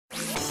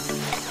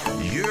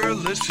You're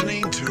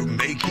listening to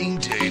Making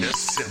Data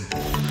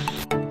Simple,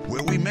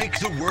 where we make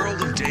the world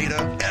of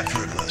data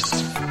effortless,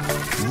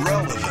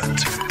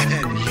 relevant,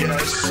 and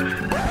yes,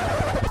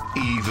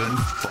 even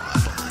fun.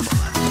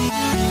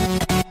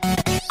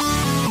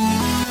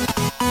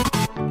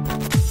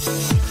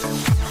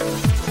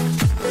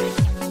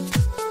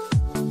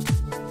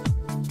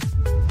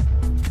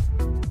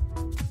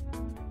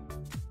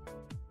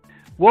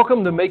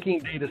 Welcome to Making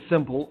Data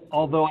Simple,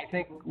 although I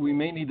think we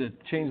may need to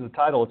change the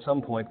title at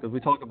some point because we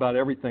talk about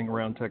everything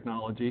around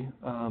technology,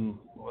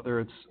 whether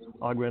it's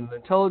augmented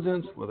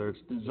intelligence, whether it's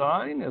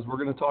design, as we're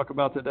going to talk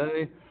about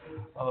today,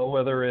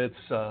 whether it's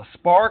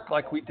Spark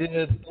like we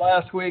did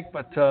last week,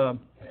 but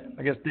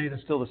I guess data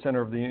is still the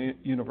center of the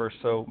universe,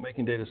 so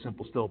Making Data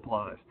Simple still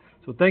applies.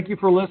 So thank you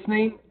for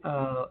listening.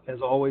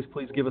 As always,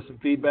 please give us some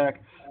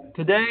feedback.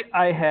 Today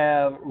I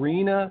have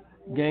Reena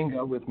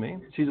Ganga with me.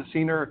 She's a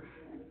senior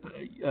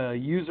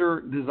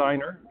user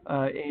designer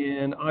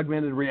and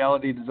augmented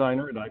reality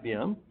designer at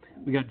IBM.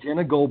 We got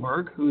Jenna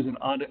Goldberg, who's an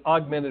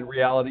augmented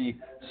reality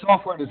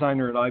software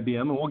designer at IBM,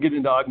 and we'll get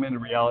into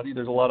augmented reality.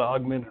 There's a lot of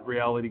augmented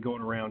reality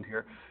going around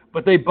here.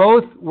 But they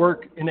both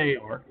work in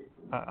AR,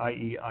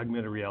 i.e.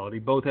 augmented reality.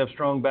 Both have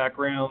strong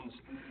backgrounds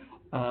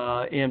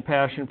and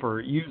passion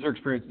for user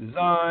experience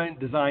design,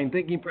 design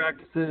thinking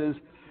practices,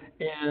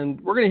 and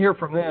we're going to hear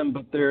from them,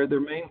 but their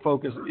main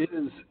focus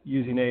is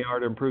using AR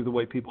to improve the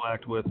way people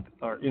act with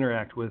or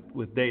interact with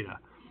data,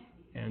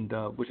 and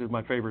which is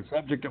my favorite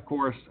subject, of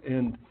course,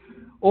 and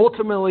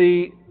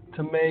ultimately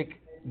to make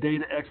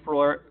data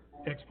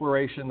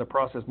exploration, the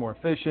process more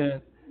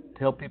efficient, to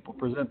help people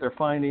present their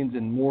findings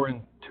in more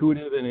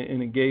intuitive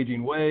and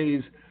engaging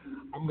ways.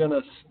 I'm going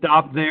to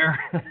stop there,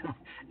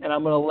 and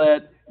I'm going to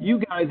let you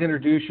guys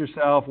introduce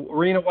yourself.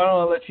 Reena, why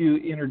don't I let you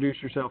introduce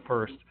yourself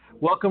first?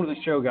 Welcome to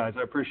the show, guys.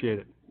 I appreciate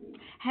it.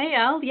 Hey,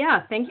 Al.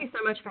 Yeah, thank you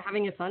so much for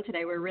having us on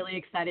today. We're really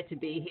excited to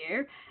be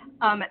here.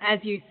 As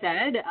you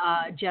said,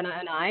 Jenna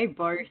and I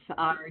both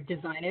are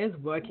designers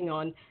working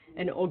on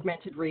an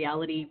augmented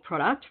reality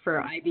product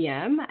for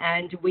IBM,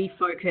 and we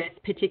focus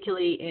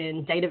particularly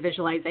in data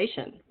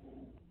visualization.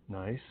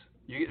 Nice.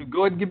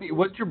 Go ahead and give me,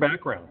 what's your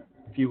background,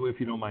 if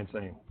you don't mind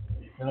saying?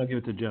 And I'll give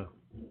it to Jenna.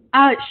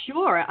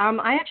 Sure.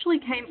 I actually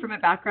came from a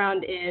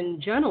background in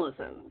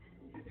journalism.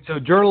 So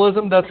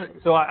journalism,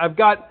 I've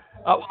got,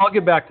 I'll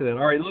get back to that.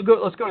 All right,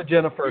 let's go to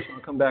Jenna first, and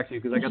I'll come back to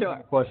you because I got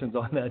some questions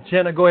on that.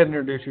 Jenna, go ahead and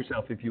introduce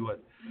yourself if you would.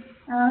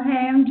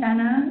 Hey, I'm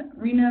Jenna.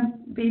 Reena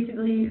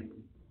basically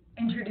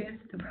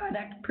introduced the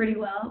product pretty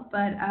well,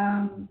 but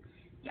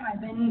I've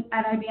been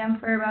at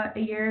IBM for about a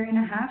year and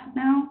a half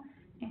now,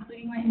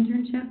 including my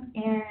internship,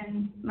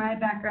 and my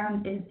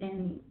background is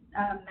in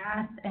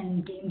math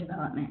and game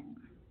development.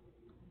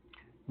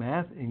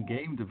 Math and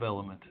game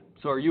development.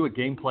 So are you a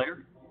game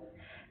player?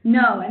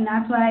 No, and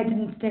that's why I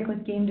didn't stick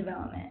with game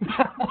development.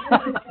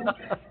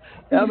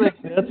 That makes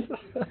sense.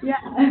 Yeah.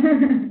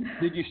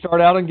 Did you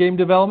start out in game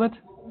development?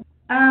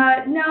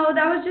 No,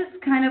 that was just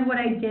kind of what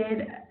I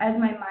did as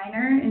my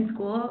minor in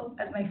school,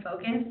 as my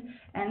focus.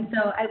 And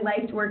so I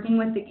liked working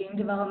with the game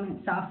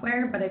development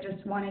software, but I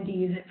just wanted to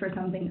use it for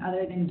something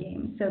other than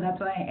games. So that's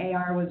why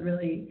AR was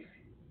really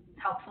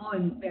helpful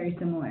and very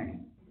similar.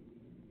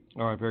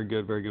 All right, very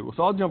good, very good. Well,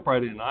 so I'll jump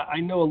right in.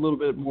 I know a little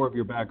bit more of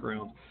your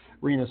background,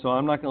 Reena, so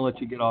I'm not going to let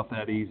you get off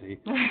that easy.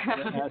 I'm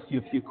going to ask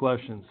you a few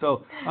questions.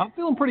 So I'm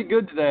feeling pretty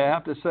good today, I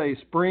have to say.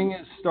 Spring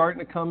is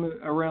starting to come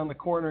around the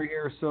corner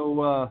here,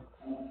 so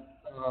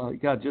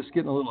just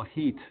getting a little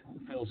heat.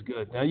 It feels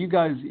good. Now, you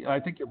guys, I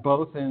think you're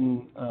both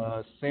in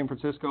San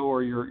Francisco,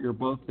 or you're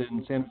both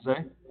in San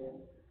Jose?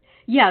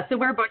 Yeah, so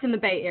we're both in the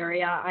Bay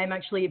Area. I'm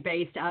actually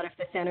based out of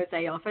the San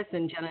Jose office,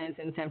 and Jenna is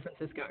in San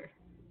Francisco.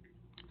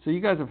 So you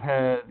guys have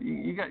had,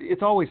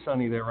 it's always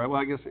sunny there, right?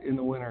 Well, I guess in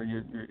the winter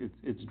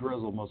it's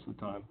drizzle most of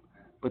the time.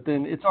 But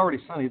then it's already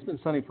sunny. It's been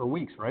sunny for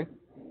weeks, right?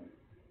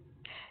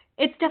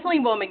 It's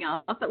definitely warming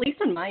up, at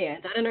least on my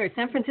end. I don't know.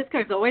 San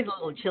Francisco is always a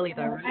little chilly,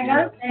 though, right? I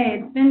gotta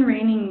say, it's been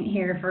raining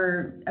here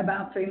for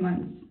about 3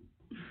 months.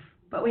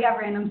 But we have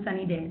random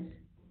sunny days.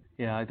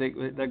 Yeah, I think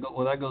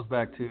that goes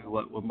back to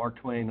what Mark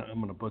Twain, I'm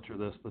going to butcher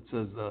this, but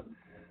says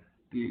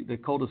the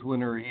coldest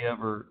winter he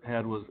ever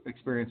had was the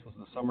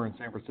summer in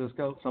San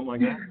Francisco, something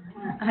like that.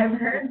 I've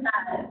heard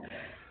that.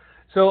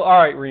 So, all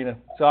right, Reena.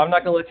 So I'm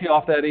not going to let you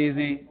off that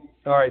easy.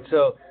 All right.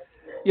 So,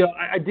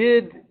 I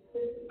did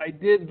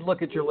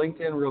look at your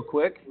LinkedIn real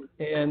quick,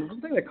 and one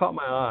thing that caught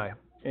my eye,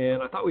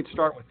 and I thought we'd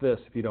start with this,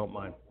 if you don't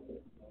mind.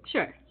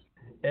 Sure.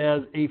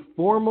 As a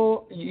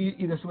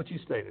this is what you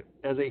stated.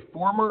 As a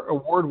former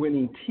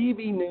award-winning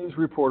TV news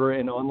reporter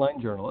and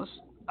online journalist,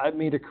 I've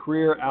made a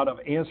career out of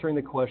answering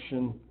the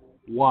question,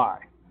 why?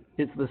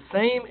 It's the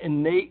same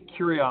innate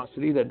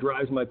curiosity that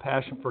drives my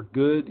passion for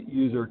good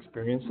user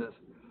experiences.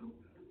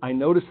 I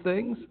notice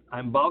things,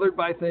 I'm bothered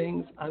by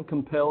things, I'm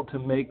compelled to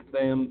make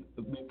them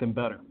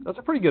better. That's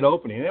a pretty good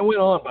opening. And it went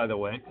on, by the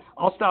way.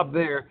 I'll stop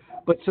there.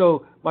 But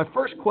so my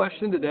first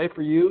question today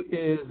for you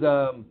is,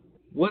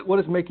 what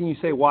is making you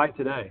say why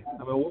today?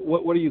 I mean,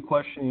 what are you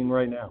questioning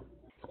right now?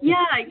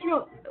 Yeah,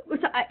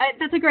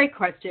 that's a great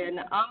question.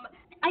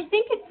 I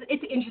think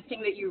it's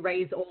interesting that you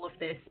raise all of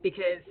this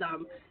because,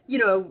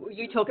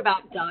 you talk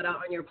about data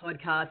on your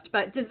podcast,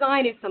 but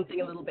design is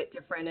something a little bit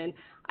different. And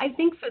I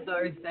think for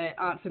those that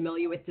aren't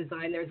familiar with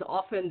design, there's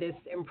often this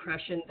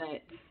impression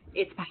that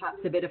it's perhaps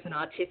a bit of an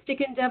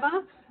artistic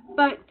endeavor,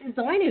 but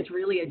design is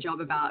really a job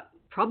about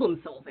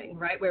problem solving,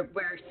 right? We're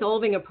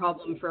solving a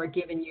problem for a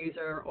given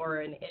user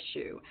or an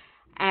issue.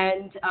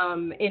 And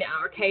in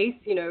our case,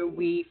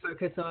 we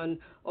focus on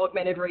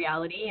augmented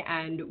reality,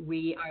 and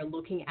we are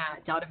looking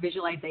at data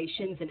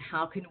visualizations and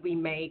how can we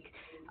make,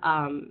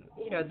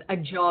 a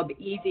job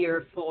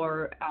easier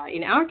for,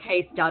 in our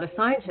case, data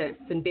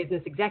scientists and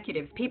business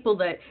executives, people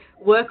that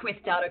work with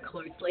data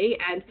closely,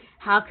 and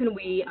how can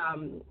we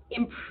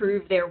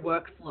improve their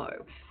workflow.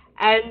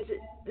 And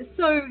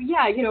so,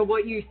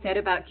 what you said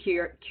about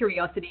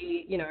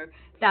curiosity,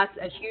 that's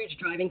a huge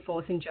driving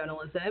force in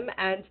journalism,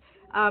 and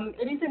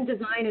it is in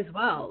design as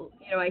well.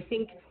 I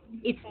think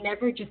it's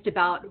never just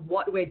about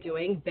what we're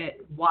doing, but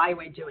why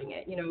we're doing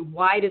it.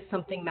 Why does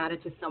something matter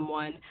to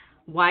someone?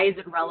 Why is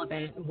it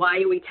relevant?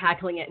 Why are we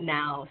tackling it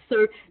now?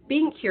 So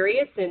being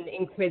curious and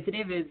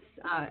inquisitive is,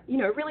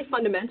 really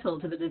fundamental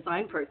to the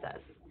design process.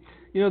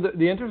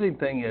 The interesting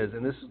thing is,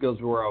 and this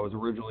goes where I was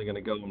originally going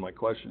to go in my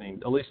questioning,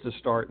 at least to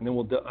start, and then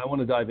I want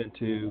to dive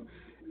into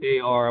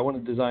AR. I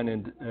want to design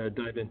and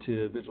dive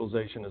into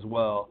visualization as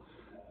well.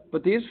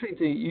 But the interesting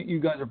thing, you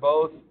guys are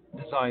both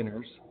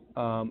designers,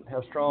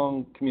 have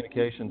strong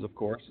communications, of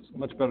course. It's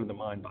much better than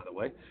mine, by the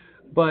way.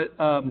 But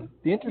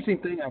the interesting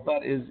thing I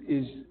thought is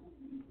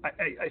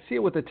I see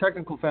it with the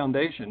technical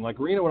foundation. Like,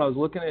 Rena, when I was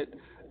looking at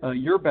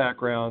your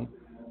background,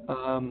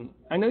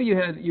 I know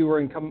you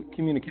were in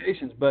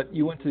communications, but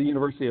you went to the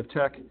University of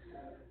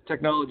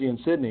Technology in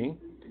Sydney.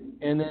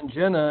 And then,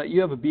 Jenna,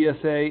 you have a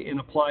BSA in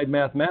Applied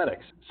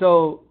Mathematics.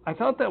 So I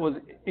thought that was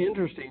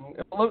interesting.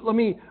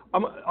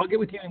 I'll get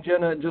with you and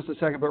Jenna in just a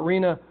second. But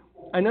Rena,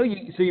 I know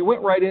you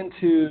went right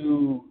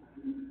into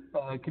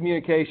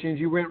communications.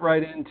 You went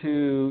right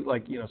into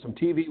some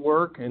TV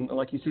work, and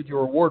like you said, you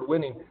were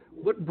award-winning.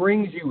 What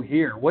brings you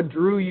here? What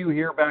drew you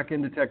here back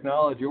into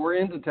technology or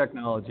into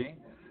technology,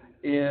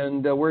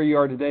 and where you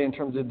are today in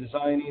terms of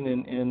designing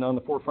and on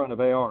the forefront of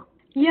AR?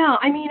 Yeah,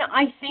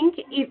 I think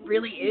it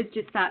really is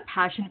just that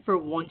passion for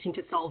wanting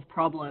to solve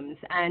problems.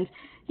 And,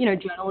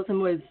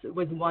 journalism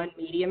was one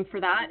medium for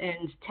that,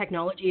 and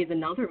technology is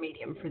another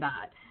medium for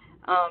that.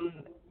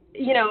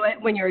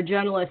 When you're a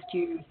journalist,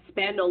 you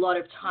spend a lot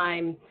of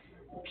time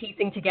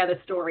piecing together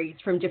stories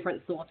from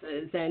different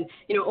sources, and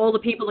all the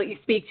people that you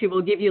speak to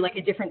will give you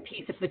a different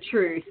piece of the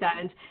truth,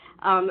 and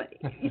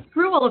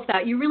through all of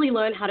that you really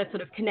learn how to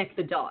sort of connect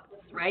the dots,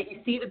 right? You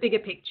see the bigger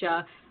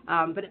picture,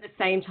 but at the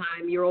same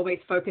time you're always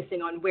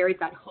focusing on where is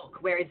that hook,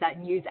 where is that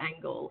news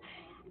angle.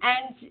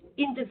 And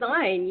in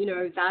design,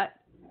 that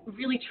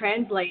really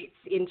translates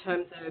in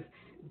terms of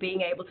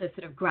being able to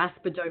sort of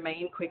grasp a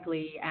domain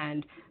quickly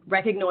and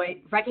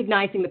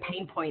recognizing the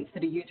pain points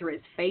that a user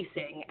is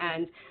facing,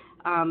 and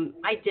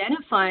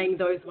identifying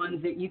those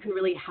ones that you can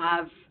really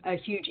have a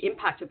huge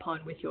impact upon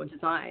with your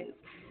designs.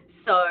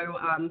 So,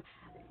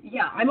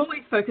 I'm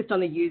always focused on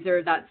the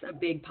user. That's a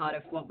big part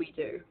of what we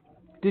do.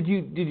 Did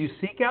you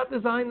seek out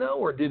design, though,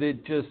 or did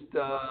it just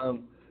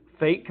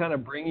fate kind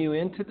of bring you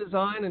into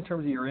design in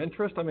terms of your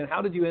interest?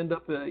 How did you end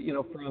up,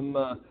 from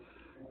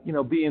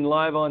being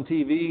live on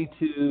TV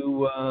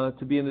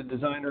to being a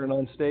designer and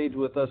on stage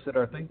with us at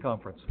our Think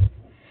conference?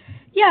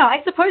 Yeah,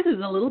 I suppose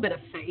it's a little bit of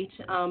fate.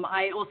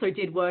 I also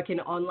did work in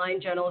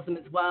online journalism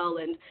as well,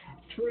 and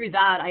through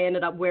that I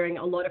ended up wearing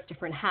a lot of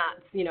different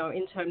hats,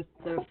 in terms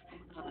of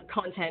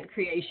content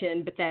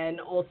creation, but then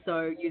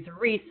also user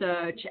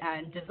research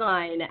and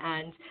design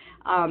and,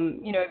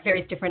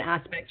 various different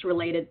aspects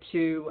related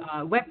to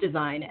web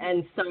design.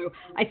 And so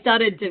I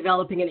started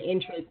developing an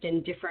interest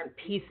in different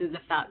pieces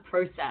of that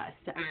process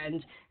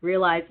and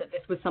realized that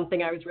this was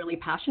something I was really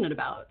passionate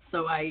about.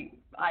 So I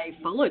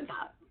followed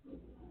that.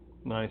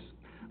 Nice.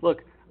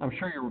 Look, I'm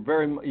sure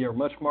you're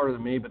much smarter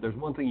than me, but there's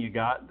one thing you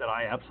got that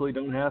I absolutely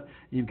don't have.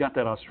 You've got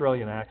that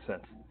Australian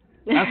accent.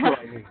 That's what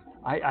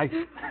I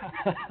mean.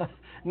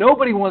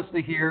 Nobody wants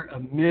to hear a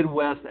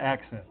Midwest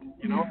accent.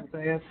 You know what I'm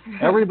saying?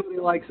 Everybody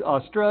likes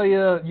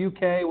Australia,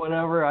 UK,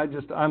 whatever.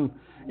 And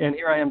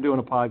here I am doing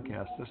a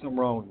podcast. There's something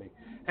wrong with me.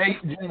 Hey,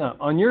 Jenna,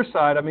 on your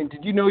side,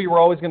 did you know you were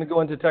always going to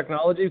go into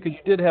technology? Because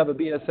you did have a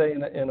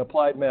BSA in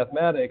Applied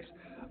Mathematics,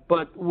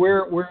 but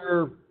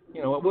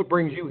what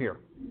brings you here?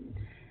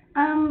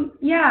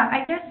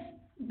 I guess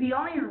the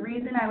only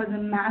reason I was a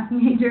math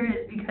major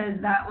is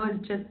because that was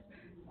just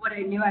what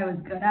I knew I was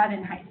good at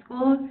in high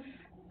school.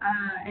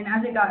 And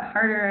as it got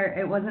harder,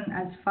 it wasn't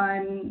as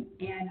fun,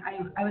 and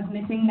I was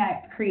missing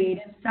that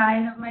creative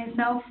side of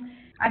myself.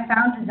 I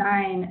found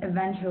design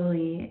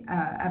eventually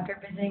after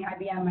visiting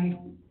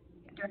IBM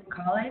during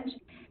college,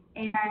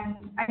 and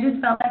I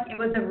just felt like it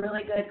was a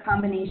really good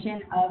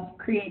combination of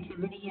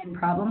creativity and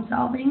problem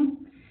solving.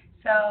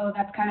 So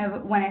that's kind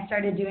of when I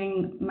started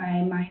doing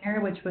my minor,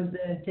 which was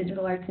the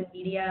digital arts and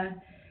media.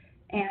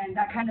 And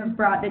that kind of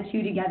brought the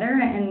two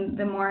together, and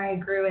the more I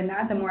grew in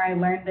that, the more I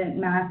learned that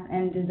math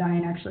and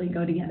design actually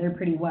go together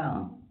pretty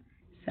well.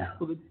 So.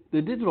 Well,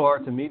 the digital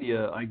arts and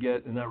media I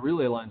get, and that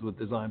really aligns with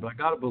design, but I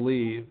got to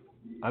believe,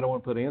 I don't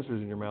want to put answers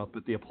in your mouth,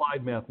 but the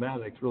applied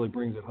mathematics really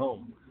brings it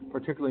home,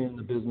 particularly in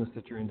the business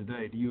that you're in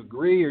today. Do you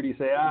agree, or do you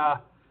say,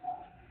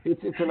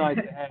 it's a nice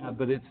to have,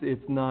 but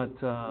it's not,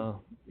 I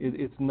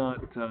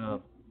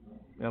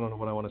don't know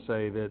what I want to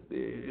say, that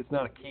it's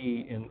not a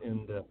key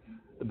in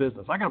the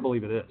business. I got to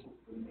believe it is.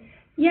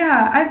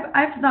 Yeah,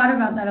 I've thought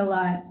about that a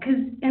lot, because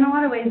in a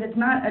lot of ways it's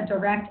not a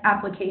direct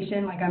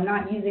application. Like, I'm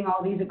not using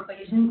all these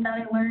equations that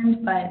I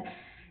learned, but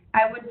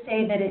I would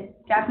say that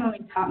it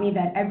definitely taught me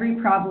that every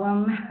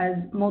problem has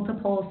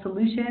multiple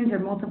solutions or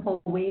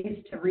multiple ways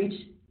to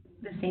reach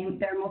the same.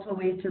 There are multiple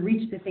ways to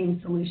reach the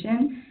same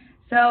solution.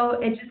 So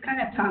it just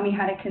kind of taught me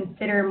how to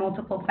consider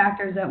multiple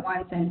factors at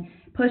once and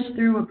push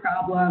through a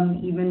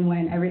problem even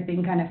when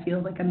everything kind of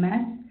feels like a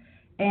mess.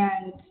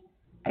 And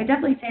I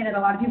definitely say that a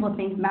lot of people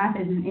think math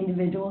is an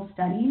individual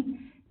study,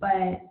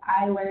 but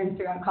I learned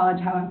throughout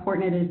college how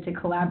important it is to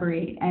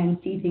collaborate and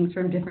see things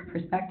from different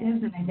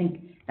perspectives, and I think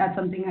that's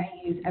something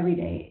I use every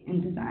day in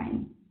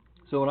design.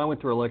 So when I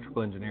went through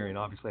electrical engineering,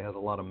 obviously it has a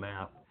lot of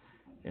math,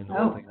 and the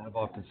one thing I've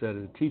often said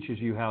is it teaches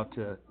you how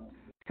to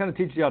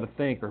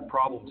think or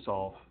problem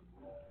solve.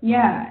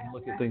 Yeah.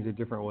 Look at things in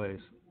different ways.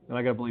 And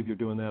I got to believe you're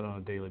doing that on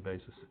a daily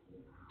basis.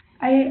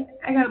 I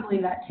got to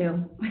believe that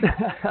too.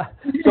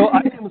 So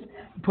IBM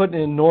put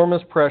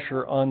enormous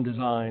pressure on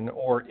design,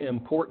 or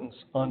importance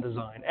on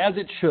design, as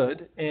it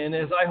should. And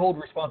as I hold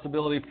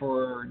responsibility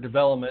for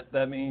development,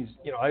 that means,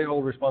 I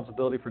hold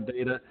responsibility for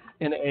data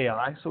and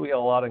AI. So we have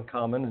a lot in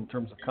common in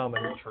terms of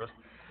common interest.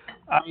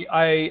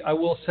 I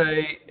will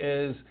say,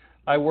 is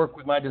I work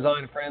with my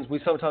design friends. We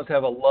sometimes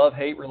have a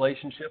love-hate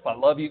relationship. I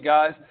love you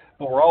guys,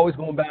 but we're always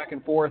going back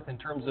and forth in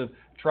terms of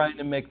trying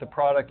to make the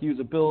product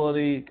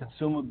usability,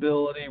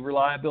 consumability,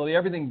 reliability,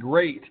 everything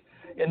great.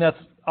 And that's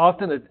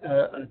often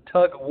a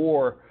tug of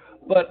war.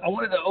 But I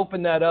wanted to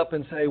open that up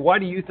and say, why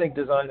do you think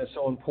design is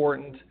so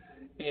important?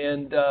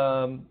 And,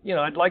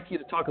 I'd like you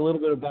to talk a little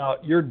bit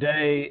about your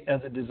day as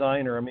a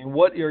designer. I mean,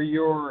 what are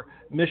your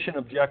mission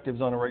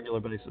objectives on a regular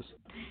basis?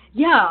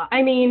 Yeah,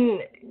 I mean,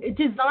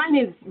 design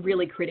is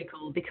really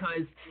critical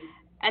because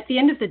at the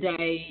end of the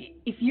day,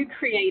 if you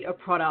create a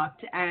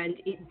product and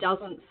it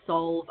doesn't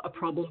solve a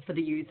problem for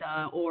the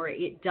user, or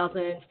it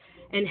doesn't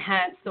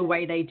enhance the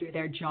way they do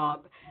their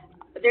job,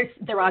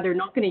 they're either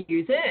not going to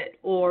use it,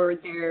 or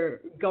they're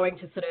going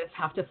to sort of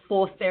have to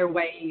force their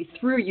way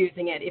through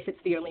using it if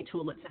it's the only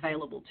tool that's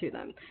available to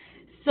them.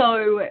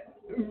 So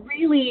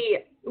really,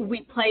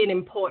 we play an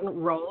important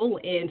role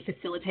in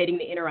facilitating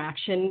the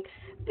interaction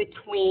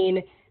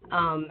between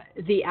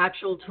the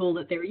actual tool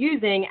that they're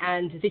using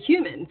and the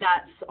human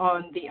that's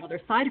on the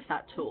other side of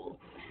that tool.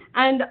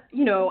 And,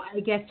 I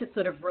guess to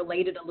sort of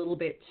relate it a little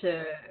bit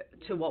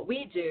to what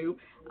we do,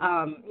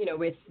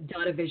 with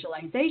data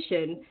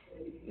visualization,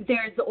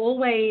 there's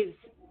always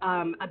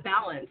a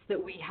balance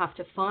that we have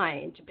to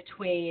find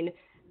between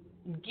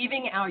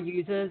giving our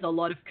users a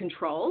lot of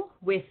control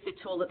with the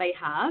tool that they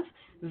have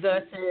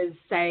versus,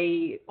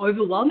 say,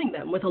 overwhelming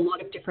them with a lot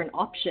of different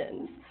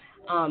options.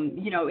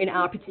 In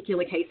our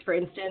particular case, for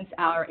instance,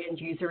 our end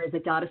user is a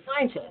data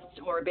scientist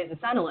or a business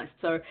analyst.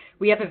 So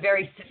we have a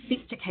very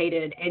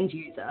sophisticated end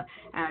user,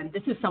 and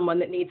this is someone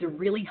that needs a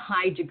really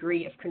high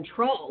degree of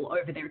control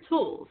over their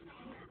tools.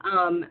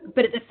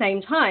 But at the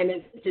same time,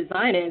 as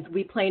designers,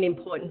 we play an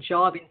important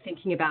job in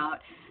thinking about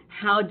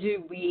how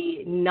do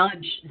we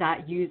nudge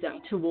that user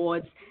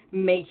towards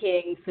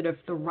making sort of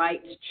the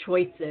right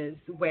choices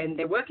when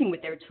they're working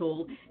with their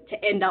tool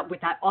to end up with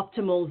that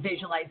optimal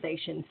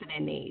visualization for their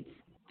needs.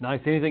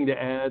 Nice. Anything to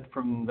add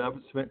from that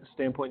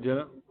standpoint,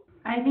 Jenna?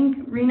 I think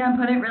Rena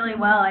put it really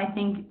well. I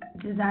think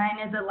design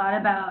is a lot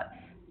about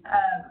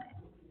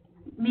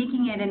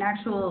making it an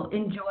actual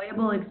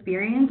enjoyable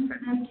experience for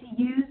them to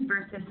use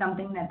versus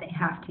something that they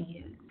have to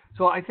use.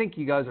 So I think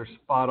you guys are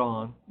spot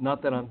on.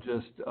 Not that I'm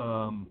just,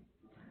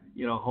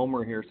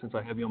 Homer here since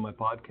I have you on my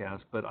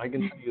podcast, but I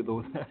can tell you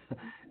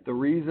the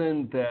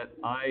reason that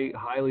I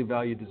highly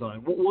value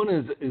design. One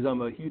is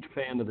I'm a huge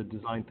fan of the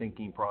design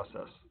thinking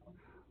process.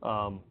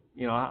 I'm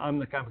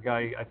the kind of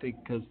guy, I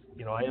think, because,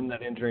 I am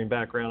that engineering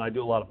background. I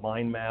do a lot of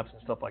mind maps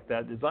and stuff like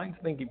that. Design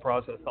thinking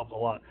process helps a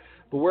lot.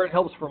 But where it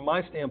helps from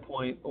my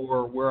standpoint,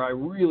 or where I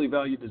really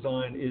value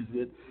design, is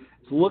that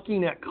it's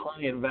looking at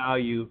client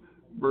value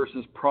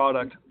versus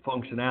product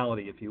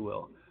functionality, if you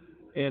will.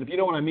 And if you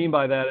know what I mean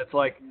by that, it's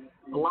like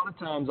a lot of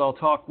times I'll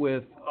talk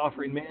with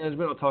offering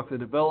management, I'll talk to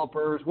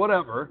developers,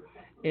 whatever,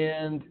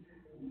 and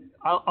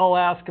I'll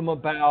ask them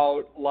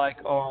about, like,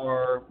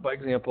 our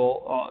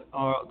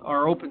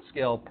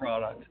OpenScale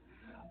product,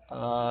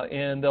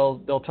 and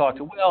they'll talk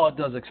to, it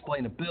does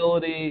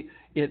explainability,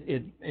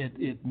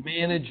 it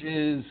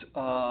manages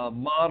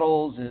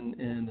models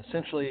and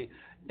essentially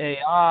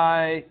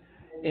AI,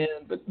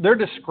 but they're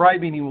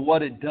describing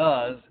what it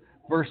does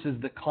versus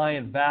the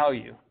client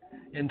value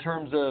in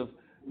terms of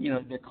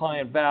the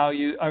client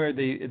value, or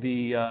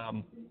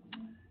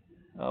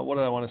what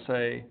did I want to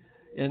say?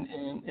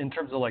 In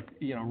terms of like,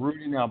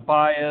 rooting out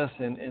bias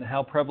and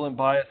how prevalent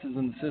bias is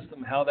in the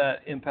system, how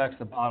that impacts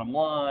the bottom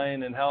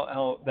line, and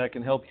how that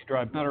can help you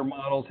drive better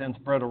models, hence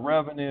better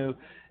revenue,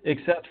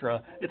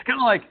 etc. It's kind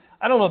of like,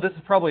 I don't know, this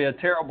is probably a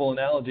terrible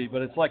analogy,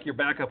 but it's like your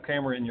backup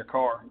camera in your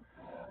car.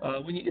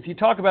 If you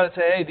talk about it,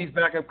 say, hey, these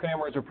backup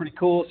cameras are pretty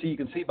cool, so you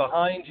can see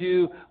behind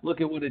you,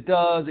 look at what it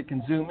does, it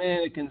can zoom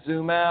in, it can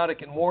zoom out, it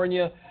can warn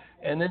you.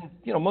 And then,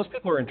 most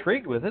people are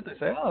intrigued with it. They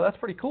say, oh, that's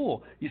pretty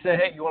cool. You say,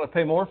 hey, you want to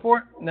pay more for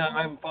it? No,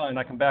 I'm fine.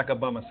 I can back up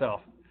by myself.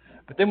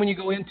 But then when you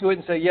go into it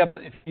and say, yeah,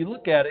 but if you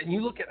look at it and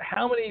you look at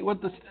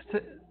what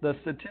the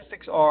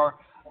statistics are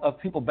of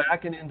people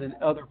backing into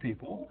other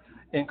people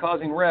and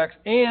causing wrecks,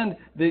 and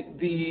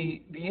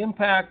the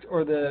impact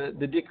or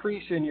the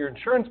decrease in your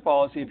insurance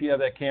policy if you have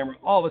that camera,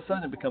 all of a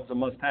sudden it becomes a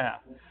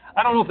must-have.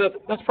 I don't know if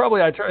that's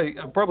probably, I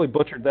probably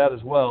butchered that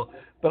as well,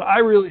 but I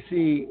really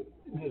see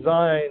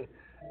design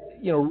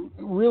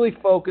really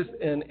focused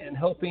in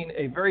helping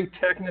a very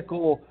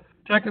technical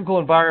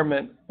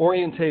environment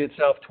orientate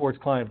itself towards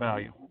client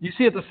value. Do you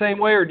see it the same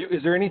way, or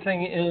is there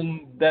anything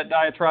in that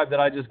diatribe that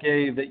I just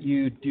gave that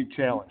you do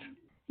challenge?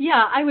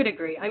 Yeah, I would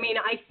agree. I mean,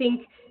 I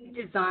think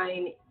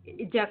design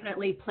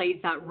definitely plays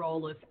that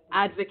role of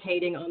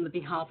advocating on the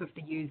behalf of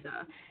the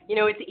user.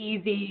 It's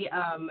easy,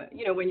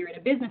 when you're in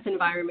a business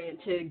environment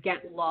to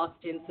get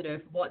lost in sort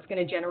of what's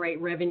going to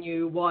generate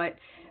revenue,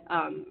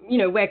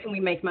 where can we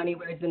make money,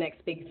 where's the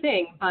next big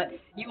thing. But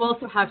you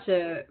also have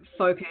to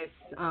focus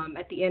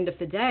at the end of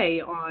the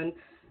day on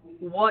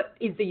what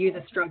is the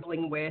user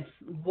struggling with,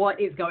 what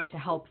is going to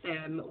help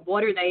them,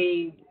 what are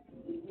they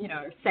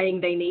saying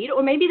they need,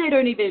 or maybe they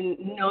don't even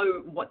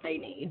know what they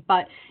need,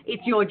 but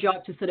it's your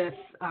job to sort of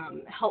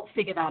help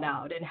figure that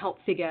out and help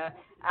figure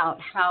out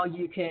how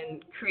you can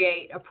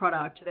create a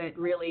product that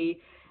really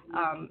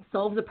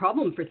solves a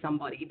problem for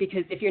somebody.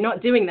 Because if you're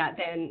not doing that,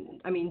 then,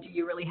 do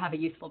you really have a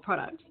useful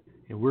product?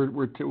 Yeah, we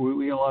got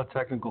a lot of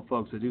technical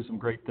folks that do some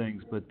great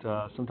things, but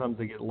sometimes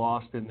they get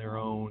lost in their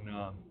own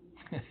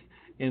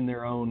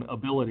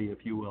ability, if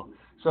you will.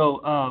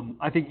 So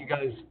I think you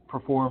guys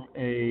perform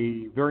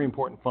a very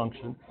important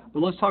function.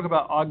 But let's talk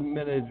about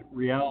augmented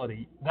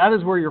reality. That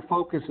is where your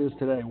focus is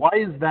today. Why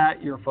is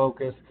that your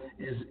focus?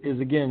 Is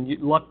again,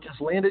 luck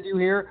just landed you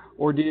here,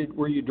 or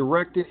were you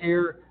directed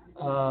here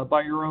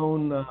by your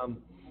own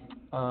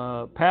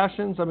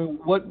passions?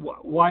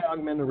 Why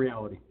augmented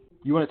reality?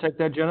 You want to take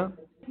that, Jenna?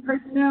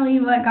 Personally,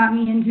 what got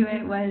me into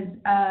it was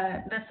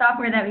the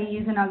software that we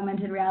use in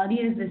augmented reality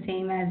is the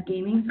same as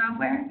gaming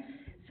software.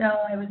 So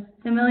I was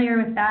familiar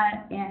with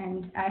that,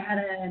 and I had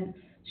a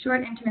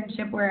short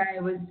internship where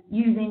I was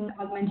using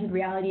augmented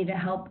reality to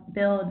help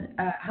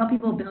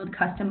people build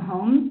custom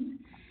homes.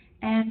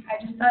 And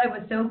I just thought it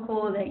was so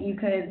cool that you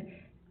could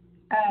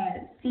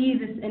see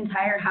this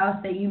entire house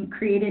that you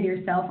created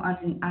yourself on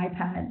an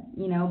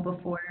iPad,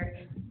 before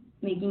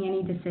making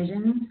any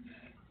decisions.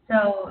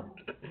 So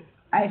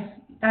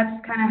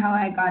that's kind of how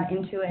I got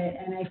into it,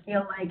 and I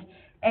feel like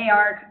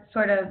AR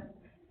sort of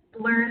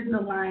blurs the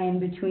line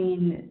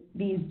between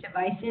these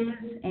devices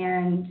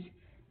and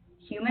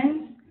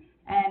humans,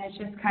 and it's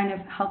just kind of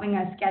helping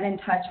us get in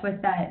touch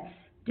with that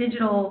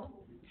digital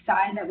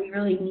side that we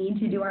really need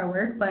to do our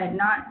work, but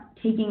not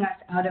taking us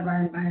out of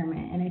our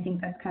environment. And I think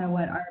that's kind of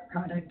what our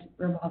product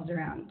revolves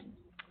around.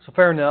 So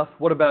fair enough.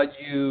 What about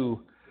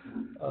you,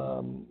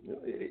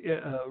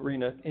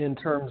 Rena, in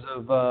terms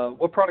of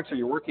what products are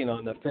you working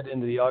on that fit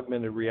into the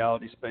augmented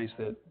reality space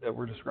that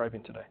we're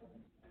describing today?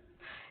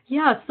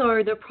 Yeah,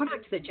 so the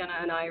product that Jenna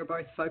and I are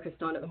both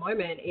focused on at the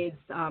moment is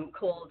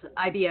called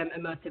IBM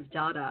Immersive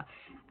Data,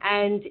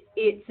 and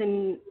it's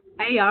an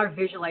AR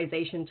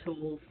visualization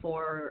tool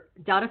for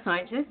data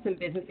scientists and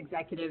business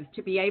executives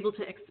to be able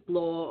to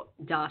explore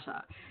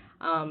data.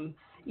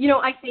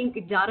 I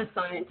think data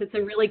science, it's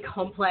a really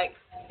complex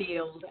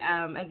field,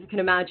 as you can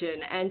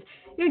imagine, and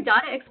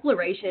data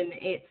exploration,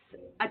 it's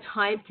a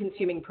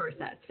time-consuming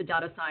process for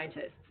data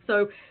scientists.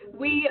 So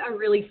we are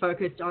really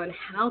focused on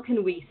how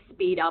can we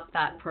speed up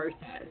that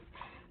process.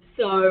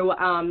 So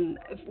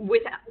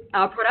with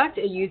our product,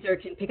 a user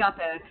can pick up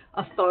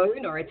a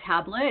phone or a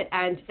tablet,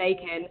 and they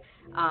can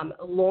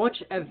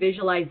launch a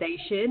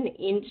visualization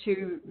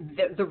into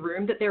the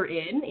room that they're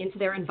into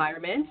their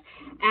environment,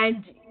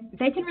 and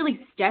they can really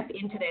step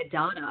into their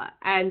data.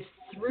 And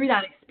through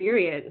that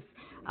experience,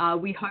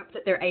 we hope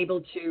that they're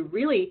able to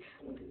really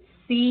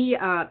see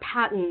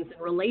patterns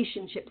and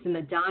relationships in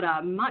the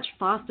data much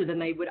faster than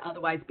they would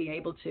otherwise be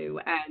able to,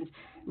 and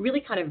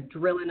really kind of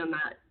drill in on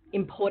that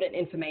important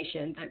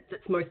information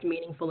that's most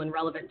meaningful and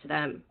relevant to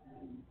them.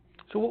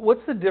 So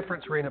what's the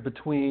difference, Rena,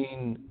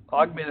 between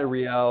augmented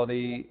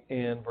reality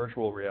and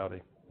virtual reality?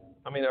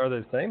 Are they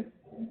the same?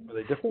 Are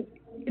they different?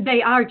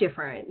 They are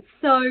different.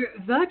 So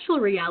virtual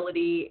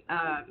reality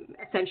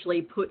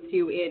essentially puts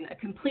you in a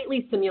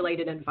completely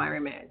simulated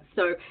environment.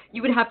 So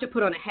you would have to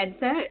put on a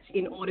headset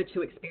in order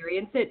to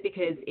experience it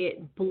because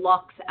it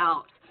blocks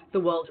out the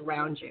world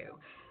around you.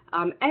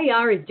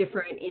 AR is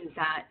different in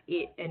that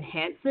it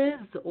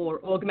enhances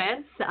or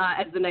augments,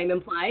 as the name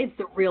implies,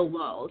 the real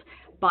world.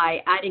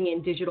 by adding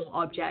in digital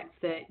objects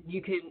that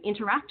you can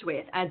interact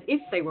with as if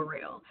they were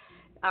real.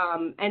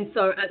 And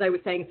so, as I was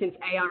saying, since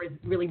AR is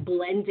really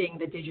blending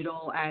the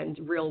digital and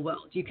real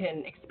world, you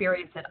can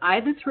experience it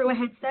either through a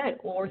headset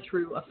or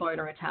through a phone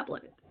or a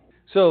tablet.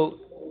 So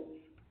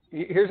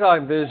here's how I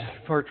envision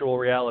virtual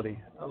reality.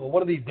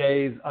 One of these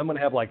days, I'm going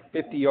to have like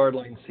 50-yard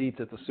line seats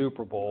at the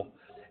Super Bowl,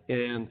 but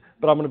I'm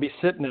going to be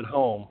sitting at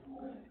home,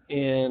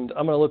 and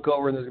I'm going to look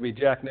over, and there's going to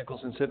be Jack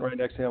Nicholson sitting right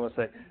next to me. I'm going to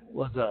say,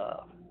 "What's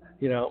up?"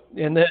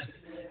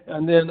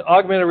 And then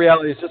augmented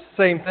reality is just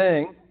the same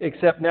thing,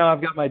 except now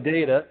I've got my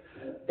data.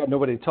 Got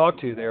nobody to talk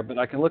to there, but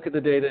I can look at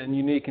the data in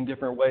unique and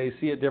different ways,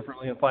 see it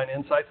differently, and find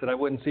insights that I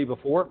wouldn't see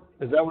before.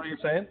 Is that what you're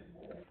saying?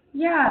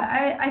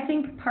 Yeah, I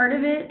think part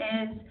of it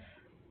is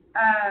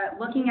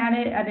looking at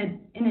it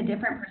in a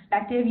different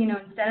perspective.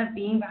 Instead of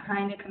being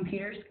behind a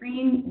computer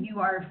screen, you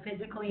are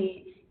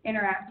physically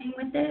interacting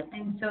with it,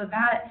 and so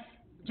that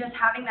just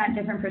having that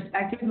different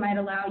perspective might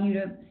allow you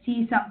to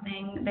see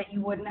something that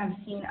you wouldn't have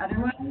seen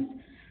otherwise.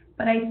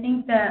 But I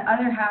think the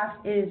other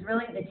half is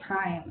really the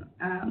time.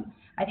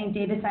 I think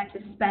data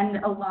scientists spend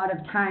a lot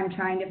of time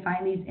trying to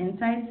find these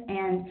insights,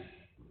 and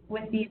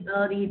with the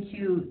ability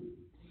to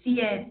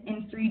see it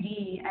in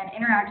 3D and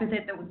interact with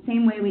it the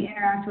same way we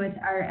interact with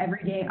our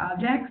everyday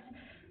objects,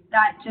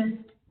 that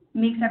just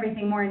makes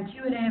everything more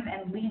intuitive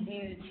and leads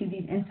you to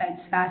these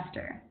insights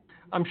faster.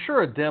 I'm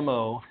sure a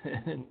demo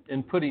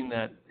and putting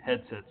that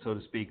headset, so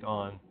to speak,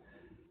 on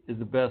is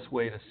the best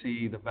way to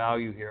see the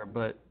value here.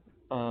 But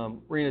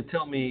Rena,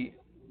 tell me,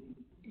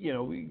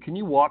 can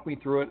you walk me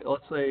through it?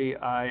 Let's say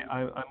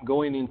I'm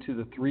going into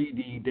the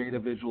 3D data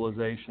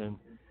visualization.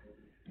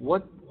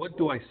 What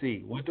do I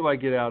see? What do I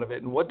get out of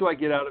it? And what do I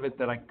get out of it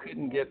that I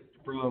couldn't get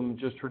from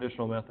just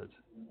traditional methods?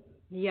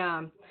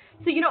 Yeah.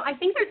 So, I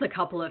think there's a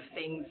couple of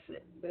things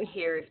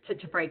here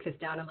to break this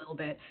down a little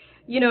bit.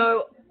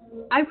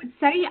 I would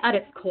say at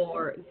its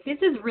core, this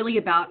is really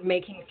about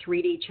making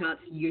 3D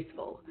charts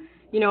useful.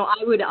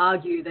 I would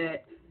argue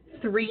that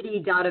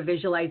 3D data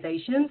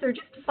visualizations are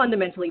just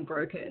fundamentally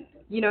broken.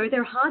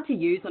 They're hard to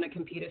use on a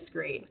computer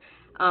screen.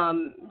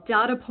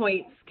 Data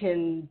points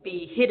can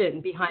be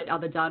hidden behind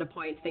other data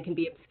points. They can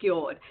be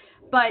obscured.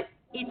 But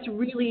it's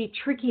really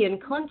tricky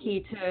and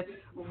clunky to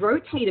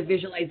rotate a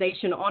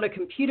visualization on a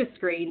computer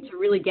screen to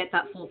really get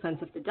that full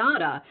sense of the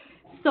data.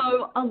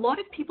 So a lot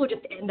of people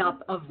just end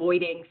up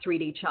avoiding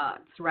 3D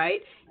charts,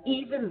 right?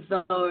 Even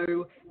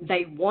though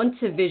they want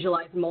to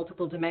visualize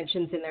multiple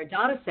dimensions in their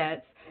data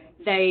sets,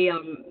 they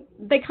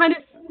kind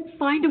of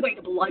find a way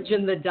to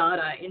bludgeon the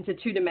data into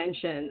 2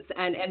 dimensions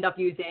and end up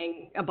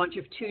using a bunch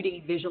of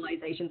 2D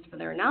visualizations for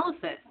their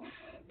analysis.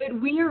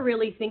 But we are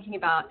really thinking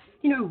about,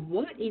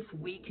 what if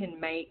we can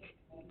make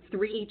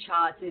 3D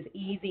charts as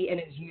easy and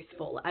as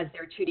useful as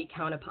their 2D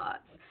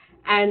counterparts?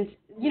 And,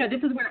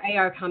 this is where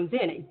AR comes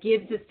in. It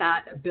gives us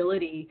that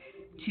ability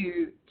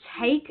to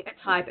take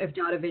a type of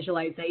data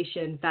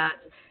visualization that's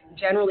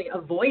generally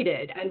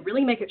avoided and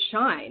really make it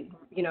shine,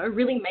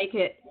 really make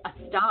it a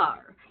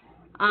star.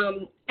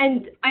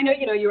 And I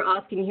know, you're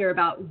asking here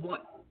about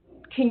what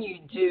can you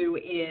do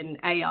in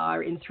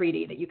AR in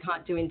 3D that you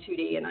can't do in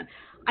 2D. And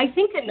I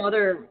think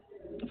another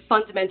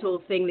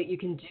fundamental thing that you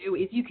can do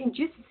is you can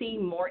just see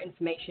more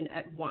information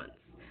at once,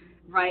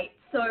 right?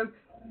 So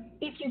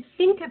if you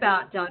think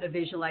about data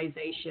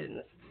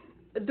visualizations,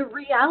 the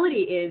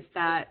reality is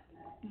that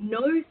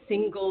no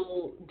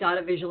single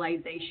data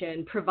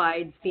visualization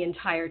provides the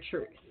entire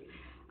truth.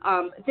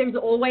 There's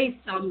always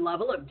some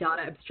level of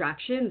data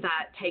abstraction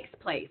that takes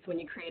place when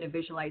you create a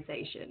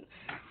visualization.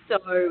 So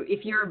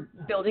if you're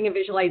building a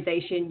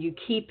visualization, you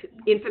keep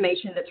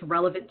information that's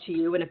relevant to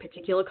you in a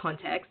particular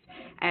context,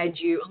 and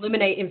you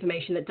eliminate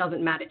information that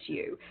doesn't matter to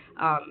you.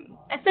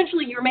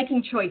 Essentially, you're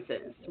making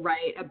choices,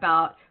 right,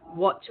 about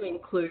what to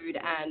include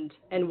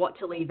and what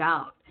to leave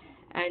out.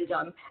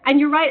 And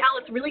you're right,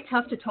 Al, it's really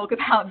tough to talk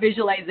about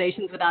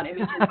visualizations without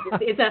images.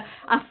 It's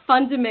a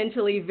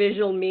fundamentally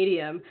visual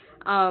medium.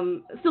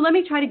 So let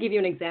me try to give you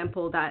an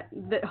example that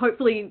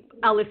hopefully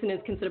our listeners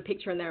can sort of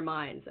picture in their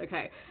minds.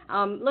 Okay,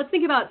 let's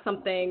think about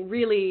something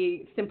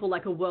really simple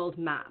like a world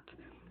map.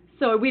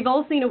 So we've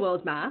all seen a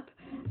world map.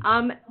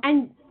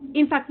 And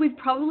in fact, we've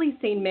probably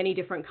seen many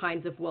different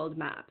kinds of world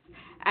maps.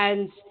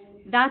 And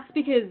that's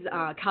because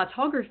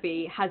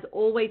cartography has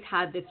always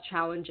had this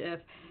challenge of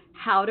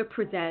how to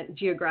present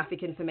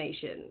geographic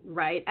information,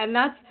 right? And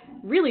that's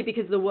really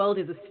because the world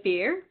is a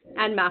sphere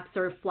and maps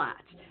are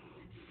flat.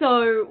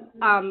 So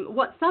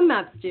what some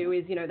maps do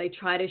is, they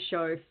try to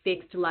show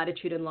fixed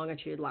latitude and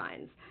longitude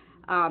lines.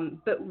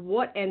 But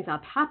what ends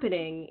up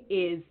happening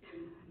is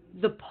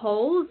the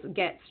poles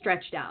get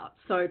stretched out.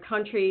 So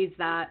countries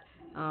that,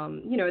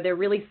 they're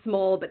really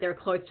small, but they're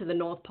close to the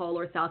North Pole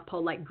or South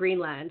Pole, like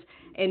Greenland,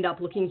 end up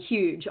looking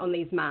huge on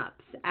these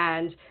maps.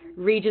 And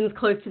regions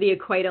close to the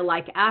equator,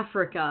 like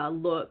Africa,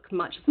 look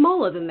much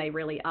smaller than they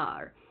really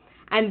are.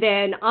 And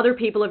then other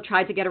people have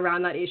tried to get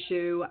around that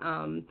issue,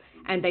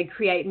 and they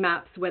create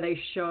maps where they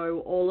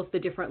show all of the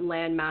different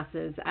land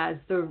masses as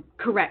the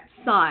correct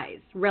size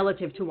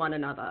relative to one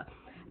another.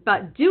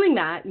 But doing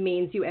that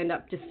means you end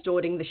up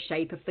distorting the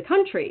shape of the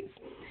countries.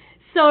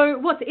 So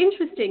what's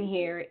interesting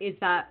here is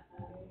that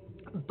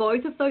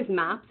both of those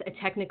maps are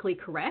technically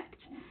correct.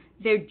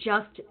 They're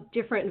just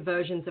different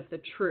versions of the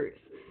truth.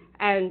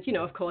 And,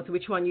 of course,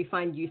 which one you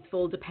find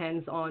useful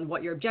depends on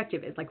what your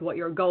objective is, like what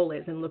your goal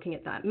is in looking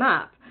at that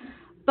map.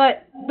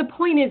 But the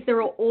point is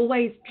there are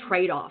always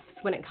trade-offs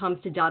when it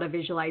comes to data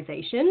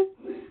visualization.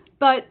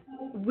 But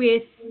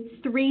with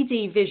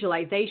 3D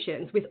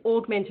visualizations, with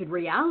augmented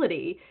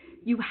reality,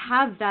 you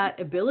have that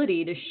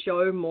ability to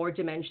show more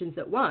dimensions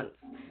at once.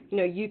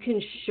 You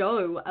can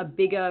show a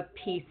bigger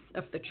piece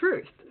of the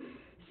truth.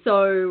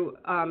 So,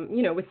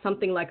 with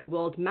something like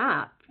World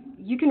Map,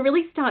 you can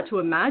really start to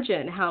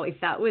imagine how if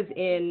that was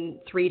in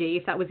 3D,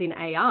 if that was in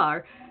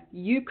AR,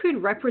 you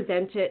could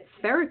represent it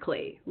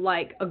spherically,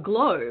 like a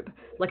globe,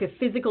 like a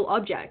physical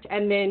object,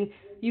 and then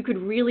you could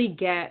really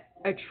get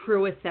a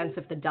truer sense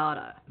of the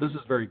data. This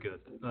is very good.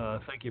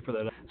 Thank you for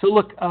that. So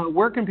look,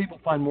 where can people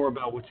find more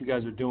about what you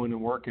guys are doing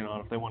and working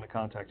on if they want to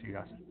contact you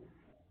guys?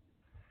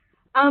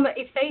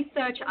 If they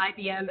search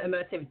IBM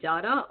Immersive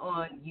Data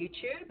on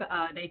YouTube,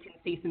 they can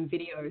see some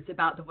videos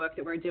about the work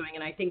that we're doing.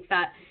 And I think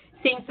that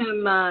seeing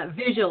some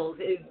visuals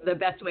is the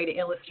best way to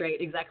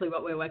illustrate exactly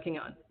what we're working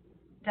on.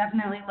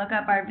 Definitely look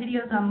up our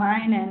videos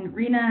online, and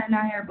Rena and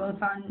I are both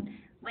on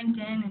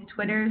LinkedIn and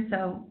Twitter,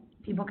 so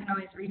people can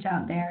always reach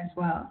out there as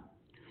well.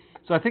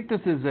 So I think this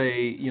is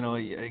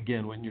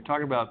again, when you're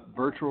talking about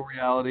virtual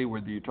reality,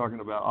 whether you're talking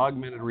about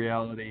augmented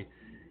reality,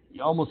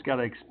 you almost got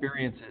to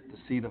experience it to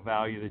see the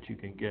value that you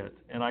can get.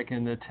 And I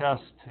can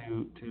attest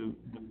to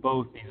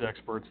both these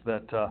experts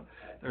that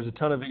there's a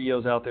ton of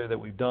videos out there that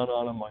we've done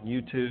on them on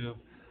YouTube.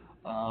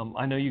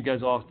 I know you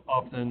guys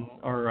often,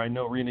 or I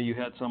know, Rena, you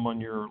had some on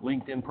your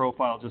LinkedIn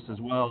profile just as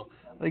well.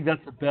 I think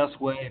that's the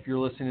best way if you're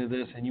listening to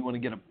this and you want to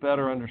get a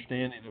better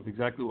understanding of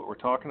exactly what we're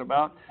talking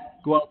about.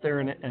 Go out there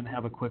and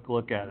have a quick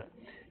look at it.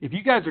 If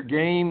you guys are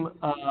game,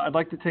 I'd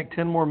like to take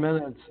 10 more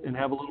minutes and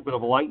have a little bit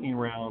of a lightning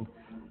round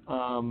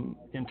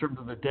in terms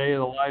of the day of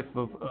the life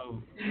of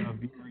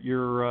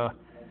your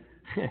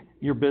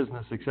your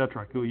business,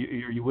 etc. Are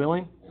you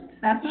willing?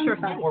 That's sure.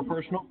 More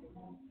personal?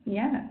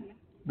 Yeah.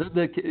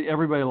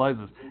 Everybody likes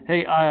this.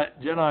 Hey,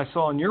 Jenna, I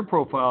saw on your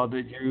profile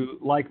that you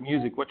like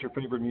music. What's your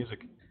favorite music?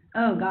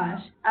 Oh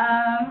gosh.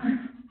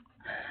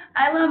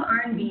 I love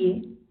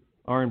R&B.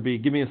 R&B.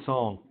 Give me a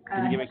song.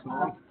 Can you give me a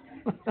song?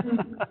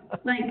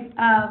 Like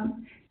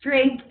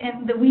Drake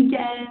and The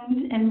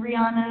Weeknd and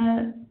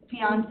Rihanna,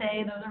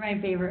 Beyonce. Those are my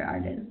favorite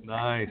artists.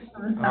 Nice.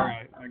 All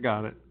right, I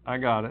got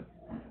it.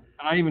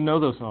 I even know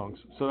those songs,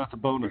 so that's a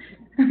bonus.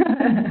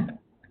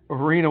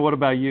 Rena, what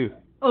about you?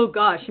 Oh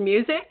gosh,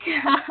 music?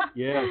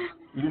 Yes.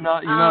 You're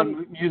not a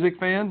music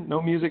fan?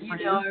 No music for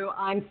you?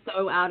 I'm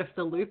so out of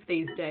the loop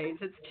these days.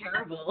 It's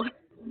terrible.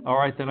 All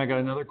right, then I got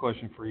another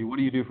question for you. What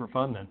do you do for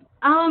fun then?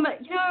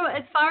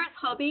 As far as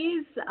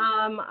hobbies,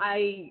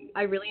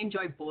 I really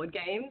enjoy board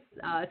games.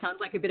 It sounds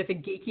like a bit of a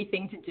geeky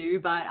thing to do,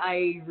 but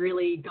I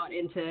really got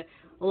into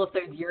all of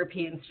those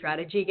European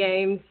strategy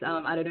games.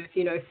 I don't know if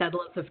you know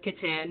Settlers of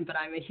Catan, but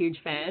I'm a huge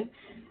fan.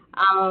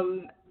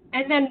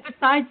 And then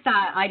besides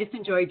that, I just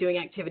enjoy doing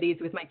activities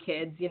with my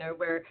kids.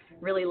 We're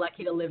really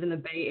lucky to live in the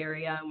Bay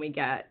Area, and we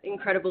get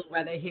incredible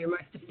weather here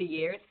most of the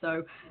year.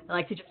 So I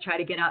like to just try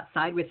to get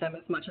outside with them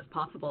as much as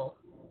possible.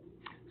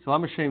 So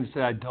I'm ashamed to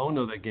say I don't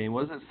know that game.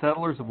 What is it?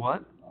 Settlers of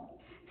what?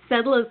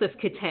 Settlers of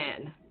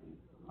Catan.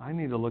 I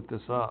need to look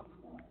this up.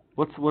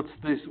 What's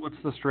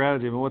the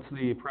strategy? What's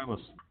the premise?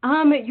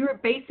 You're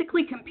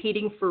basically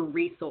competing for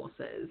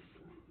resources.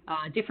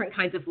 Different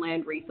kinds of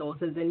land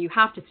resources, and you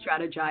have to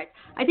strategize.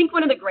 I think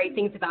one of the great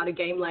things about a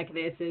game like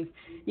this is,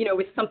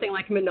 with something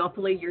like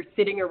Monopoly, you're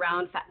sitting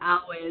around for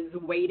hours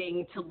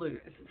waiting to lose,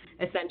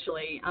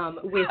 essentially.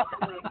 With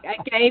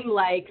a game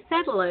like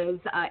Settlers,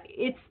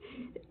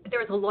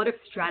 there's a lot of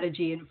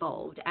strategy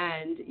involved,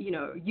 and,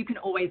 you can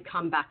always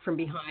come back from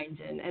behind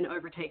and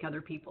overtake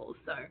other people.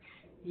 So,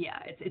 yeah,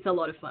 it's a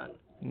lot of fun.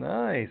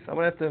 Nice. I'm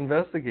going to have to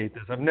investigate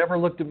this. I've never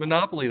looked at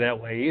Monopoly that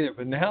way either,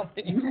 but now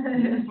that you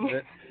mention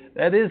it,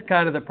 that is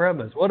kind of the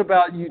premise. What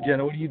about you,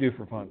 Jenna? What do you do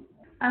for fun?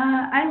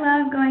 I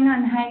love going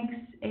on hikes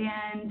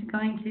and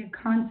going to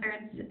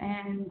concerts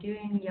and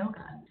doing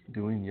yoga.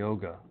 Doing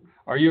yoga.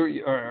 Where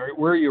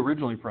are you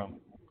originally from?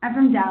 I'm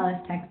from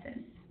Dallas,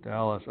 Texas.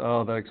 Dallas.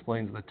 Oh, that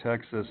explains the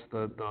Texas,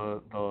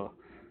 the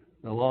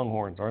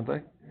Longhorns, aren't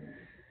they?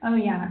 Oh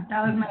yeah,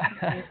 that was my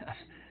favorite.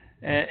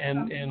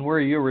 and where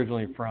are you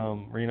originally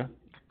from, Rena?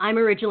 I'm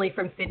originally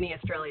from Sydney,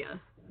 Australia.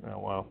 Oh,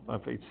 wow.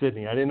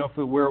 Sydney. I didn't know if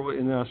it were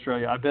in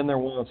Australia. I've been there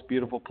once.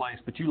 Beautiful place.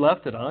 But you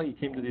left it, huh? You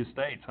came to the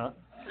States, huh?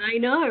 I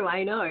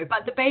know.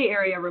 But the Bay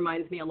Area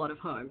reminds me a lot of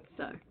home,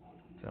 so.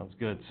 Sounds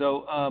good.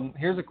 So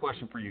here's a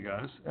question for you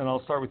guys, and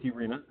I'll start with you,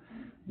 Rena.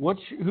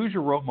 Who's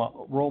your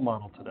role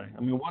model today?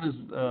 I mean, what is,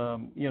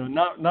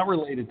 not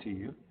related to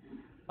you,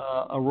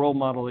 a role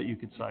model that you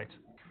could cite?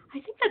 I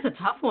think that's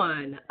a tough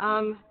one.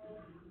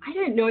 I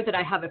don't know that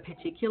I have a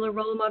particular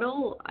role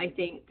model. I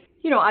think,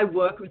 I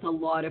work with a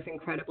lot of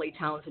incredibly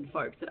talented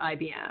folks at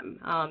IBM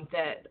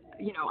that,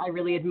 I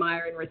really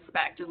admire and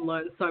respect and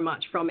learn so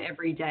much from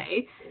every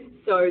day.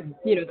 So,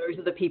 those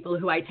are the people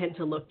who I tend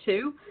to look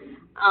to.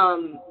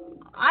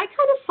 I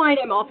kind of find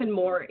I'm often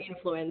more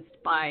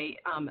influenced by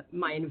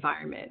my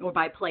environment or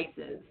by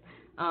places.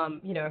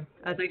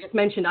 As I just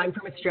mentioned, I'm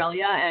from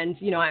Australia and,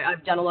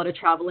 I've done a lot of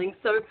traveling.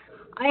 So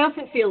I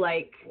often feel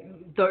like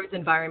those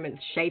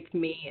environments shaped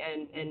me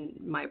and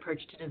my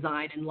approach to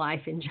design and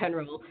life in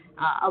general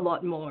a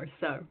lot more.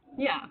 So,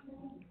 yeah.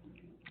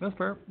 That's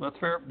fair.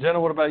 Jenna,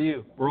 what about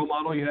you? Role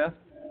model you have?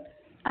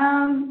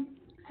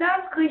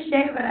 Sounds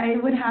cliche, but I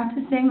would have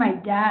to say my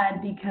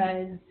dad,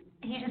 because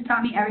he just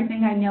taught me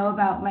everything I know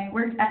about my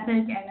work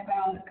ethic and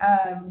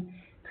about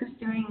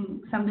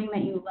pursuing something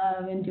that you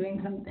love and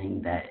doing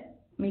something that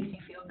makes you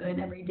feel good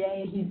every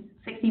day. He's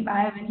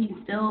 65 and he's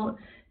still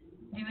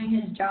doing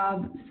his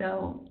job,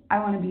 so I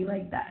want to be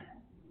like that.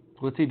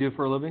 What's he do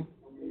for a living?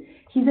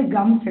 He's a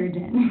gum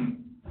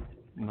surgeon.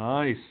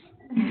 Nice.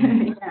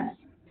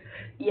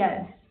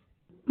 Yes.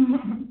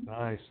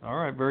 Nice. All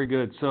right, very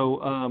good. So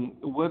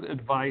what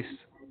advice,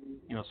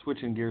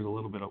 switching gears a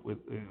little bit with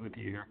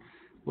you here,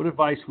 what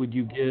advice would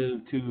you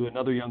give to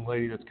another young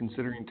lady that's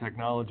considering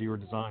technology or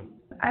design?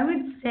 I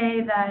would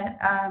say that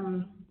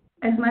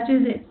as much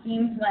as it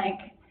seems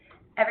like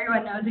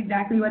everyone knows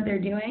exactly what they're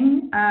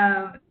doing,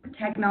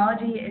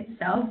 technology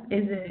itself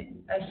is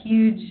a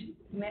huge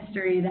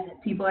mystery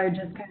that people are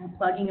just kind of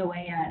plugging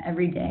away at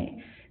every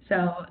day. So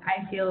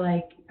I feel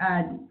like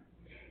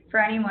for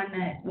anyone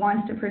that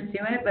wants to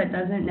pursue it but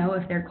doesn't know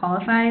if they're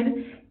qualified,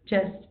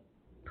 just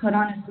put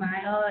on a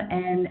smile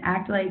and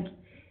act like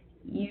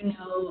you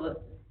know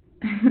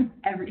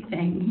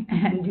everything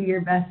and do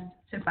your best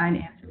to find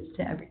answers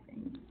to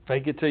everything.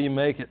 Fake it till you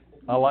make it.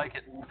 I like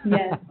it.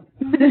 Yes.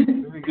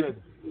 Very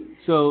good.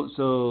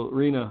 So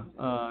Rena,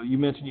 you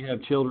mentioned you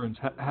have children.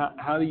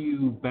 How do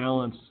you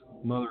balance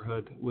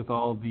motherhood with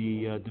all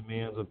the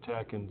demands of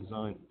tech and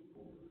design?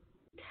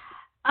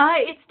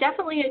 It's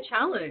definitely a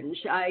challenge.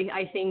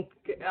 I think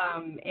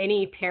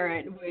any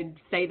parent would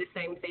say the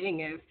same thing.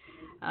 If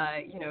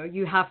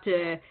you have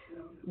to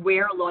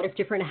wear a lot of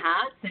different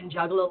hats and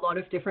juggle a lot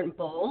of different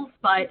balls,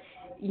 but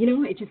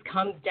it just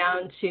comes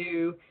down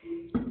to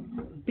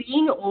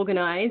being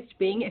organized,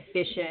 being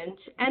efficient,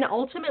 and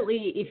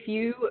ultimately, if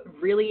you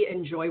really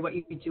enjoy what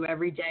you do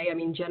every day, I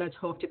mean, Jenna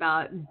talked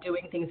about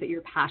doing things that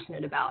you're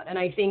passionate about. And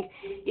I think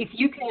if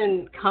you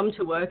can come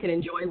to work and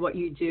enjoy what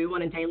you do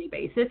on a daily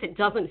basis, it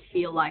doesn't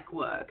feel like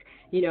work.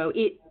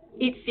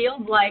 It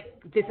feels like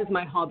this is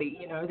my hobby,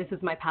 this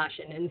is my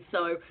passion. And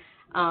so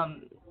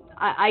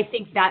I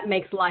think that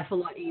makes life a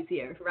lot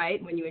easier,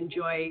 right, when you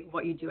enjoy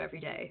what you do every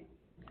day.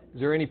 Is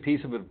there any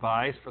piece of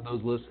advice for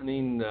those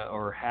listening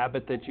or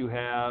habit that you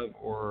have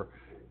or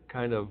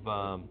kind of,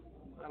 I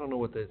don't know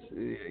what this,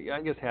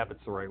 I guess habit's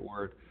the right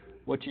word,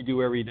 what you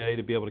do every day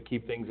to be able to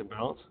keep things in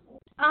balance?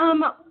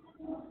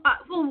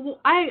 Well,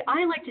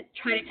 I like to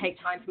try to take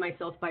time for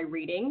myself by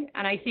reading,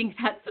 and I think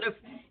that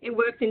it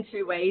works in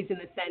two ways in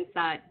the sense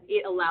that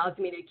it allows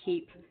me to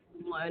keep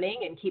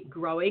learning and keep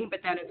growing,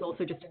 but then it's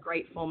also just a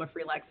great form of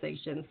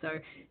relaxation. So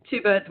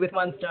 2 birds with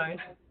 1 stone.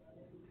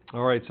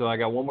 All right, so I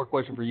got one more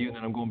question for you, and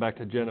then I'm going back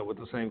to Jenna with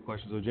the same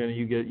question. So Jenna,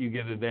 you get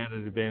an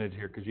added advantage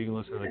here because you can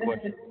listen to the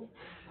question.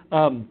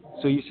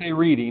 So you say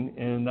reading,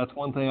 and that's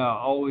one thing I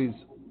always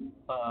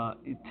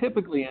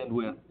typically end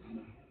with,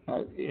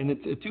 and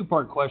it's a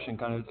 2-part question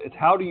kind of. It's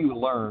how do you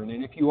learn,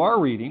 and if you are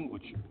reading,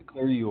 which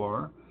clearly you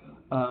are,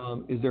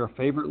 is there a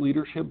favorite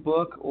leadership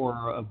book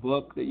or a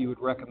book that you would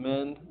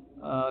recommend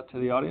to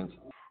the audience?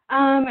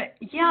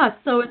 Yeah.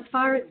 So as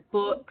far as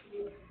books.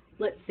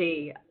 Let's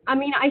see. I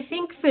mean, I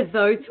think for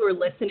those who are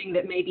listening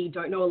that maybe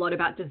don't know a lot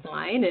about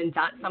design and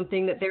that's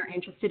something that they're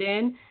interested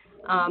in,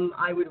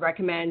 I would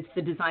recommend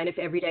The Design of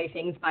Everyday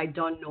Things by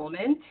Don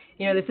Norman.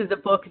 This is a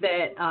book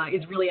that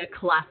is really a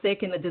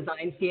classic in the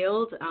design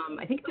field.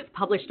 I think it was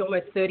published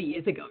almost 30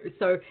 years ago,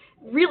 so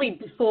really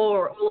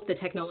before all of the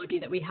technology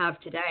that we have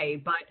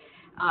today. But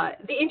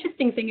the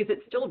interesting thing is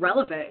it's still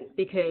relevant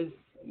because,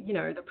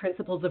 the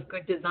principles of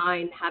good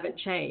design haven't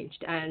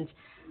changed. And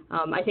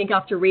I think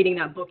after reading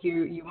that book,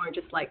 you won't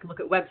just look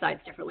at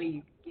websites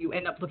differently. You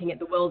end up looking at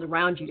the world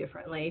around you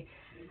differently.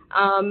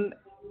 And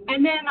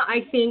then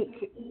I think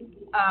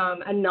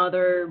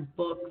another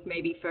book,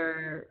 maybe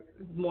for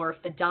more of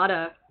the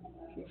data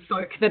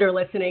folk that are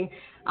listening,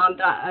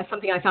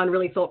 something I found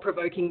really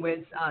thought-provoking was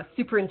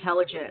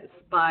Superintelligence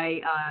by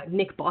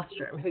Nick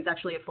Bostrom, who's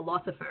actually a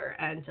philosopher.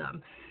 And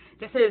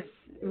this is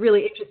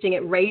really interesting.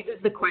 It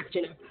raises the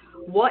question of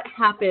what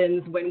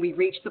happens when we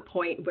reach the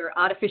point where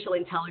artificial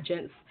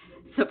intelligence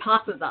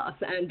surpasses us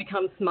and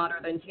becomes smarter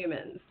than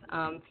humans.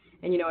 And,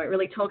 it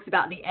really talks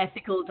about the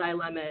ethical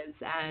dilemmas.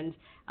 And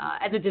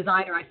as a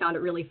designer, I found it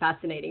really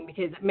fascinating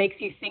because it makes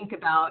you think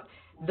about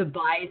the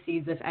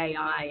biases of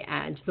AI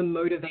and the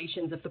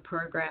motivations of the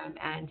program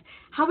and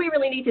how we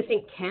really need to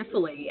think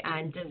carefully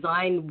and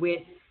design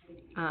with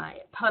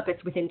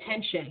purpose, with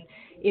intention,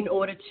 in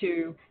order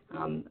to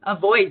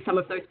avoid some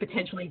of those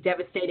potentially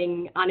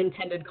devastating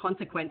unintended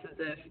consequences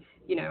of,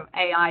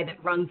 AI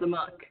that runs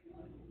amok.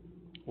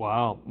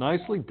 Wow,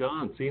 nicely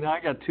done. See, now I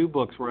got 2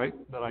 books, right,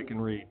 that I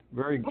can read.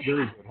 Very,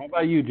 very good. How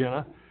about you,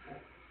 Jenna?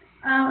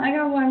 I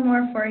got one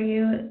more for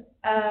you.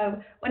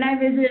 When I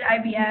visited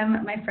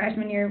IBM my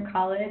freshman year of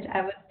college,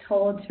 I was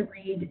told to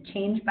read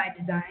Change by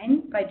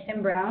Design by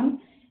Tim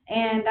Brown,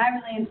 and that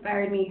really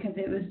inspired me because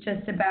it was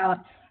just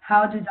about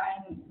how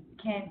design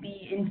can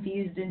be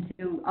infused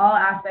into all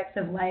aspects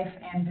of life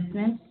and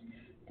business,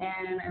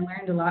 and I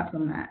learned a lot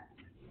from that.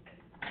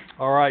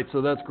 All right,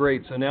 so that's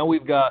great. So now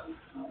we've got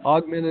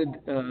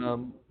augmented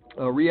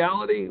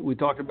reality. We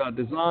talked about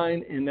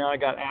design, and now I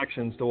got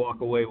actions to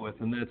walk away with,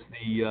 and that's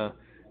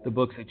the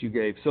books that you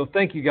gave. So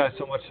thank you guys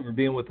so much for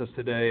being with us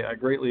today. I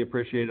greatly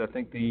appreciate it. I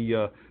think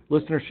the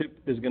listenership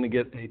is going to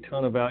get a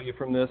ton of value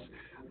from this.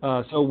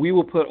 So we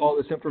will put all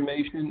this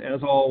information,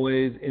 as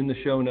always, in the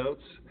show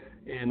notes,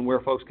 and where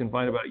folks can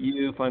find about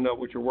you, find out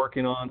what you're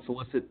working on,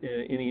 solicit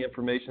any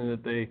information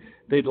that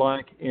they'd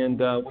like. And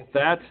with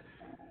that,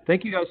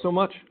 thank you guys so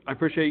much. I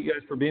appreciate you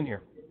guys for being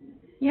here.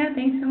 Yeah,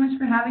 thanks so much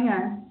for having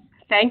us.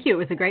 Thank you. It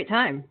was a great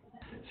time.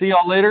 See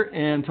y'all later,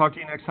 and talk to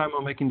you next time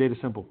on Making Data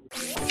Simple.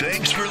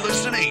 Thanks for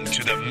listening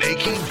to the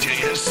Making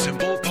Data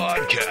Simple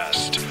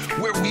podcast,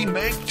 where we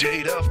make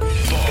data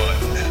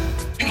fun.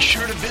 Be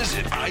sure to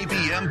visit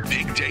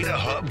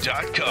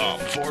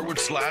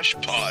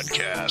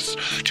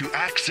IBMBigDataHub.com/podcasts to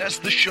access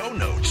the show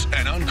notes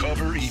and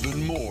uncover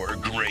even more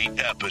great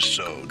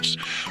episodes.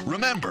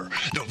 Remember,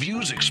 the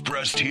views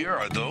expressed here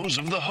are those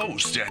of the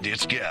host and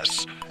its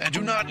guests, and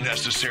do not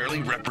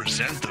necessarily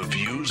represent the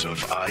views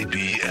of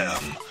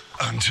IBM.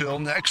 Until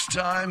next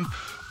time,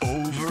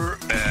 over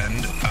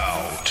and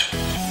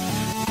out.